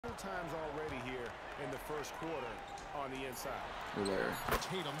times already here in the first quarter on the inside. There.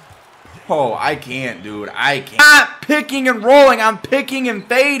 Oh, I can't, dude. I can't. I'm not picking and rolling. I'm picking and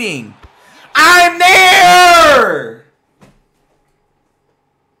fading. I'm there!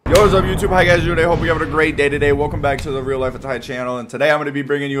 Yo, what's up, YouTube? How you guys doing today? Hope you're having a great day today. Welcome back to the Real Life Atai channel. And today I'm going to be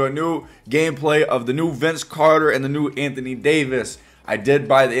bringing you a new gameplay of the new Vince Carter and the new Anthony Davis. I did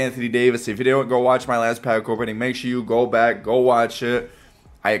buy the Anthony Davis. If you didn't go watch my last pack opening, make sure you go back, go watch it.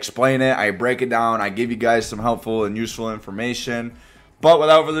 I explain it, I break it down, I give you guys some helpful and useful information. But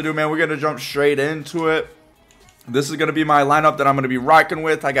without further ado, man, we're going to jump straight into it. This is going to be my lineup that I'm going to be rocking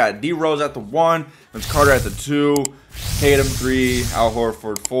with. I got D Rose at the 1, Vince Carter at the 2, Tatum 3, Al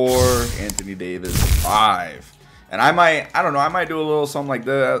Horford 4, Anthony Davis 5. And I might do a little something like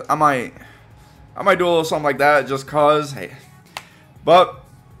that. I might do a little something like that just cause, hey. But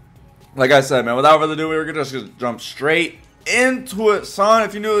like I said, man, without further ado, we're just going to jump straight into it, son.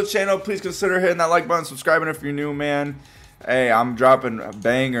 If you're new to the channel, please consider hitting that like button, subscribing if you're new, man. Hey, I'm dropping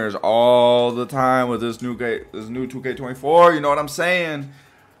bangers all the time with this new 2K24. You know what I'm saying?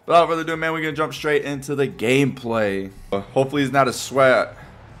 Without further ado, man, we're gonna jump straight into the gameplay. Hopefully, it's not a sweat.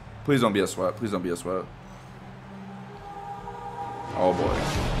 Please don't be a sweat. Please don't be a sweat. Oh boy.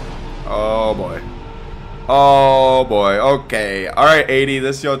 Oh boy. Oh boy. Okay. All right, 80.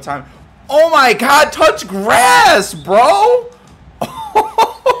 This is your time. Oh my God! Touch grass, bro.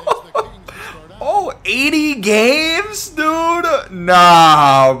 Oh, 80 games, dude?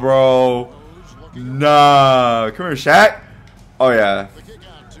 Nah, bro. Nah. Come here, Shaq. Oh, yeah.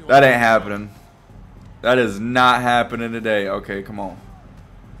 That ain't happening. That is not happening today. Okay, come on.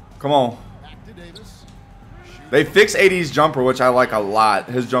 Come on. They fixed 80's jumper, which I like a lot.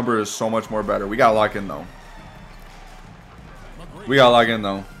 His jumper is so much more better. We got to lock in, though. We got to lock in,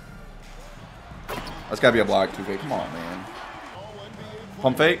 though. That's got to be a block, 2K. Come on, man.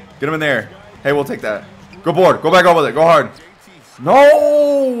 Pump fake. Get him in there. Hey, we'll take that. Go board. Go back over there. Go hard.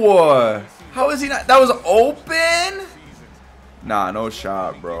 No. How is he not? That was open? Nah, no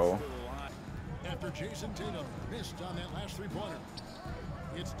shot, bro. After Jason Tatum missed on that last three-pointer,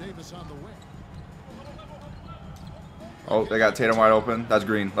 it's Davis on the wing. Oh, they got Tatum wide open. That's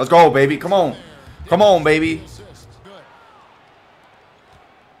green. Let's go, baby. Come on. Come on, baby.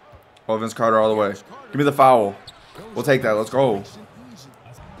 Oh, Vince Carter all the way. Give me the foul. We'll take that. Let's go.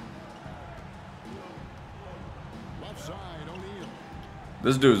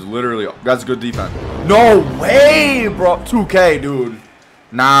 This dude's literally, that's good defense. No way, bro. 2K, dude.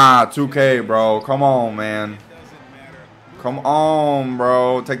 Nah, 2K, bro. Come on, man. Come on,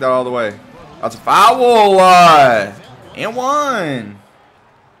 bro. Take that all the way. That's a foul. And one.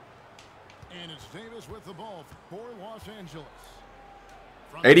 And it's Davis with the ball for Los Angeles.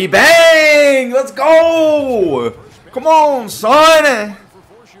 80 bang. Let's go. Come on, son.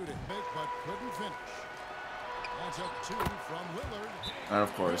 And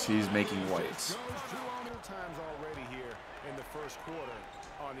of course, he's making whites. Times already here in the first quarter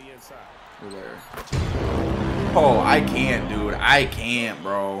on the inside. There. Oh, I can't, dude. I can't,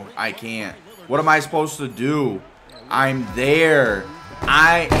 bro. I can't. What am I supposed to do? I'm there.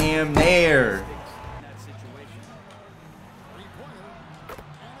 I am there.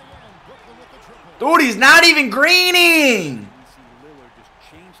 Dude, he's not even greening.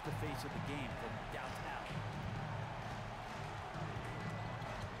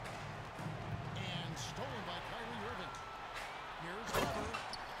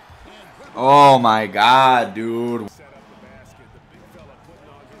 Oh my God, dude.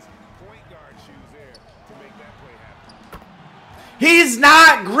 He's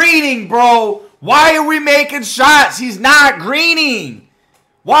not greening, bro. Why are we making shots? He's not greening.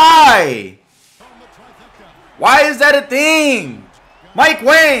 Why? Why is that a thing? Mike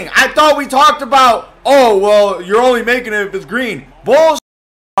Wang, I thought we talked about, oh, well, you're only making it if it's green. Bullshit,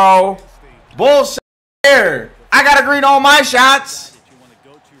 bro. Bullshit there. I got to green all my shots.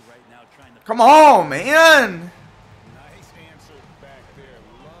 Come on, man.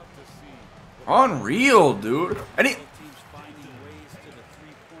 Unreal, dude. And he...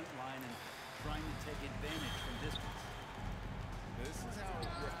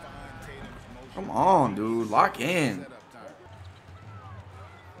 Come on, dude. Lock in.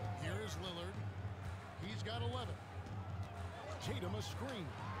 Here's Lillard. He's got 11. Tatum a screen.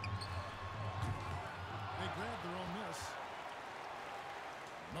 They grabbed their own miss.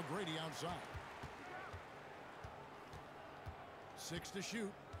 McGrady outside. 6 to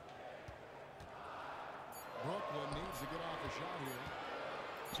shoot. Brooklyn needs to get off the shot here.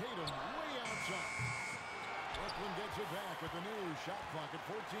 Tatum way outside. Brooklyn gets it back with the new shot clock at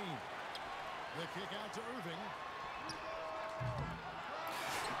 14. The kick out to Irving.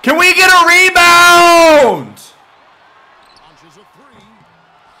 Can we get a rebound? Launches a three.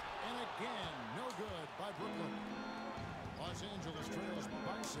 And again, no good by Brooklyn. Los Angeles trails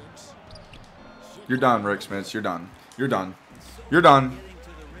by 6. You're done, Rick Smits. You're done. You're done. You're done.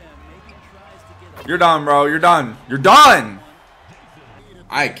 You're done, bro. You're done. You're done.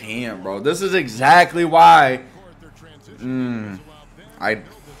 I can't, bro. This is exactly why. I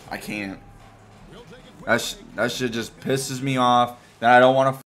can't. That shit just pisses me off. Then I don't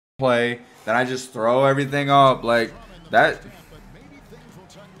want to play. Then I just throw everything up like that.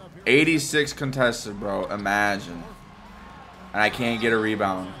 86 contested, bro. Imagine. And I can't get a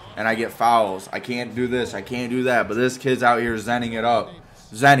rebound. And I get fouls. I can't do this. I can't do that. But this kid's out here zenning it up.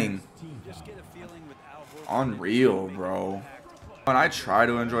 Zenning. Unreal, bro. And I try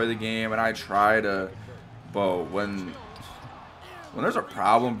to enjoy the game, and I try to, but when there's a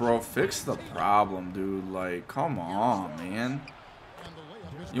problem, bro, fix the problem, dude. Like, come on, man.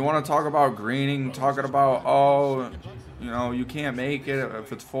 You want to talk about greening, talking about, oh, you know, you can't make it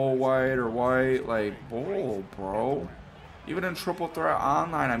if it's full white or white. Like, bull, bro. Even in triple threat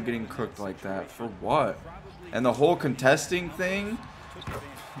online, I'm getting cooked like that. For what? And the whole contesting thing,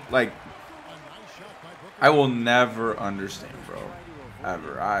 like, I will never understand, bro.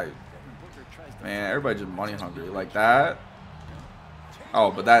 Ever. Man, everybody just money hungry like that. Oh,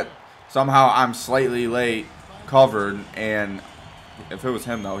 but that somehow I'm slightly late covered, and if it was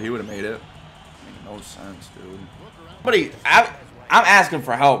him though, he would have made it. Makes no sense, dude. Buddy, I'm asking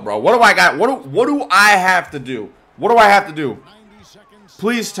for help, bro. What do I got? What do I have to do? What do I have to do?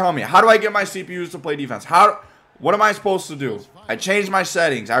 Please tell me. How do I get my CPUs to play defense? What am I supposed to do? I changed my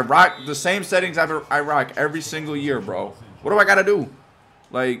settings. I rock the same settings I rock every single year, bro. What do I gotta do?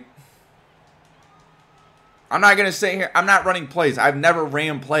 Like, I'm not gonna sit here. I'm not running plays. I've never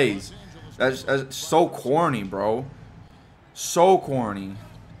ran plays. That's so corny, bro. So corny.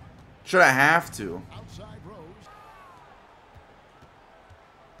 Should I have to?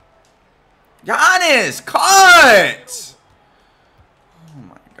 Giannis, cut! Oh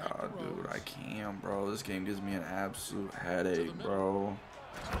my god, dude, I can't, bro. This game gives me an absolute headache, bro.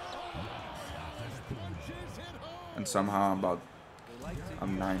 And somehow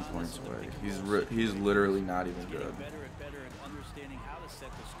I'm 9 points away. He's literally not even good.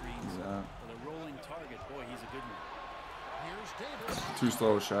 Too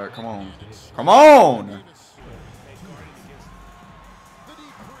slow, Shaq. Come on. Come on!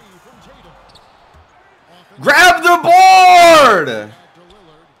 Grab the board!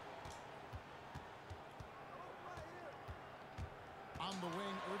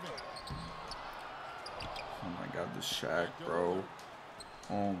 Oh my god, this Shaq, bro.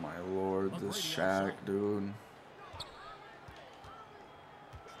 Oh my lord, this Shaq, dude.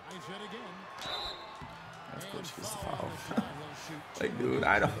 That's what gets the foul. Like, dude,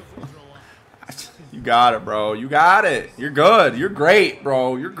 I don't. You got it, bro. You got it. You're good. You're great,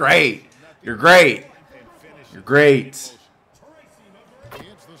 bro. You're great. You're great. You're great.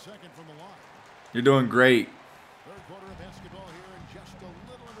 You're doing great. Third quarter of basketball here in just a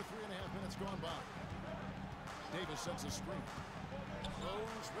little under 3.5 minutes gone by. Davis sets a screen.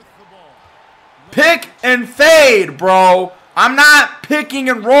 Rose with the ball. Pick and fade, bro. I'm not picking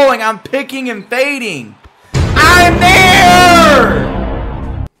and rolling. I'm picking and fading. I'm there.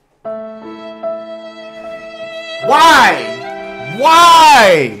 Why?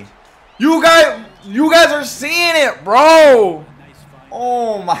 Why? You guys are seeing it, bro.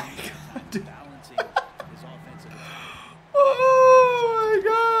 Oh my god. Dude. Oh my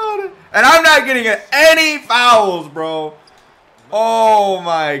god. And I'm not getting any fouls, bro. Oh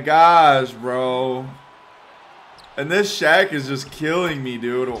my gosh, bro. And this Shaq is just killing me,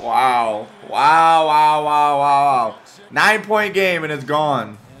 dude. Wow. Wow, wow, wow, wow, wow. 9-point game and it's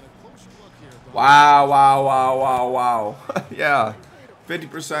gone. Wow, wow, wow, wow, wow. Yeah.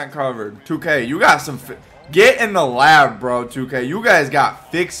 50% covered. 2K, you got some... Get in the lab, bro, 2K. You guys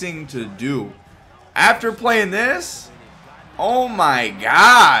got fixing to do. After playing this... Oh my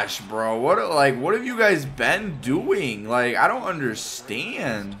gosh, bro. What have you guys been doing? Like, I don't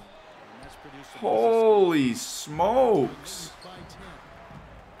understand. Holy smokes.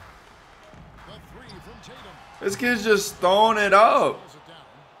 This kid's just throwing it up.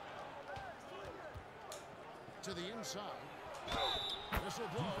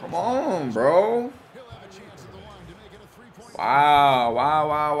 Come on, bro. Wow, wow,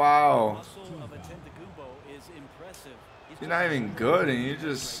 wow, wow. You're not even good, and you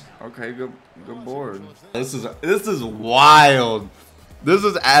just okay. Good board. This is wild. This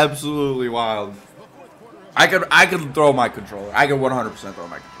is absolutely wild. I could throw my controller. I could 100% throw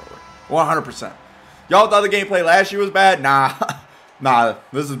my controller. 100%. Y'all thought the gameplay last year was bad? Nah, Nah,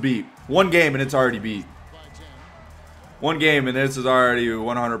 this is beat. One game and it's already beat. One game and this is already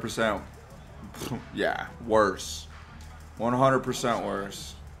 100%. Yeah, worse. 100%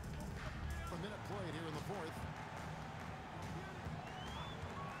 worse. A minute played here in the fourth.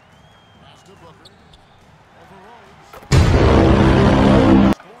 Pass to Booker. Overrolls.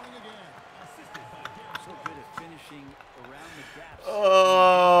 Scoring again. So good at finishing around the gaps.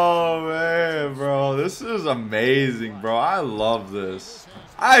 Oh, man, bro. This is amazing, bro. I love this.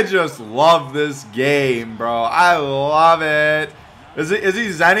 I just love this game, bro. I love it. Is he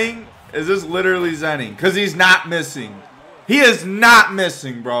zenning? Is this literally zenning? Because he's not missing. He is not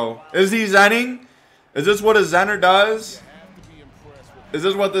missing, bro. Is he zenning? Is this what a zenner does? Is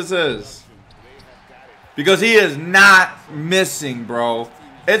this what this is? Because he is not missing, bro.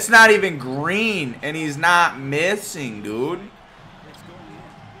 It's not even green, and he's not missing, dude.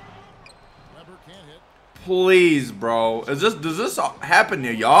 Please, bro. Does this happen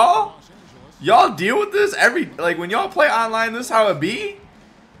to y'all? Y'all deal with this like when y'all play online, this how it be?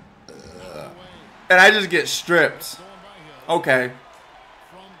 And I just get stripped. Okay.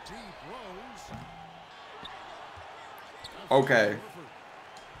 Okay.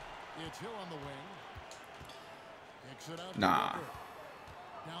 Nah.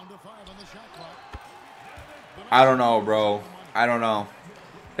 I don't know, bro. I don't know.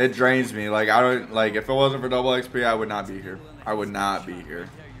 It drains me. Like, I don't, like, if it wasn't for double XP, I would not be here. I would not be here.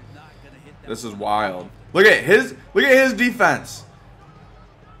 This is wild. Look at his defense.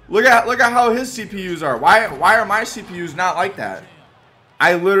 Look at how his CPUs are. Why are my CPUs not like that?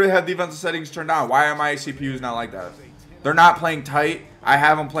 I literally have defensive settings turned on. Why are my CPUs not like that? They're not playing tight. I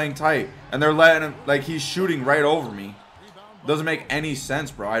have them playing tight. And they're letting him, like, he's shooting right over me. Doesn't make any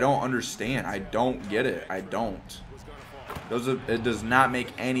sense, bro. I don't understand. I don't get it. I don't. It does not make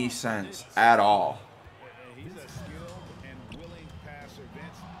any sense at all. He's a skilled and willing passer.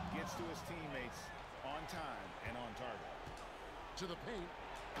 Vince gets to his teammates on time and on target. To the paint.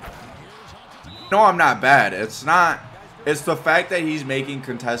 No, I'm not bad. It's not. It's the fact that he's making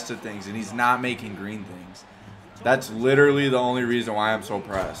contested things and he's not making green things. That's literally the only reason why I'm so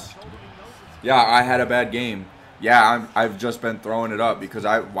pressed. Yeah, I had a bad game. Yeah, I've just been throwing it up because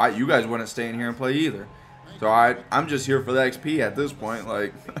why you guys wouldn't stay in here and play either. So I'm just here for the XP at this point.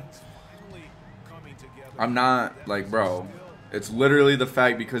 Like, I'm not, like, bro. It's literally the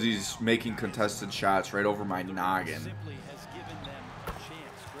fact because he's making contested shots right over my noggin.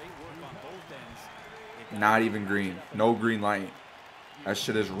 Not even green. No green light. That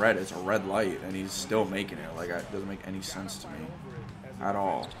shit is red. It's a red light, and he's still making it. Like, it doesn't make any sense to me at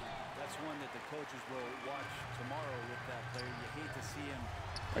all. That's one that the coaches will watch tomorrow with that player. You hate to see him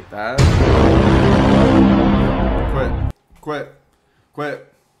like that.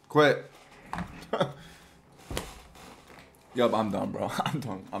 Quit. Yup, I'm done, bro. I'm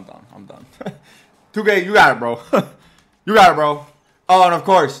done. 2K, you got it, bro. You got it, bro. Oh, and of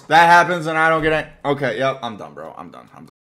course, that happens and I don't get it. Okay, yep, I'm done, bro. I'm done.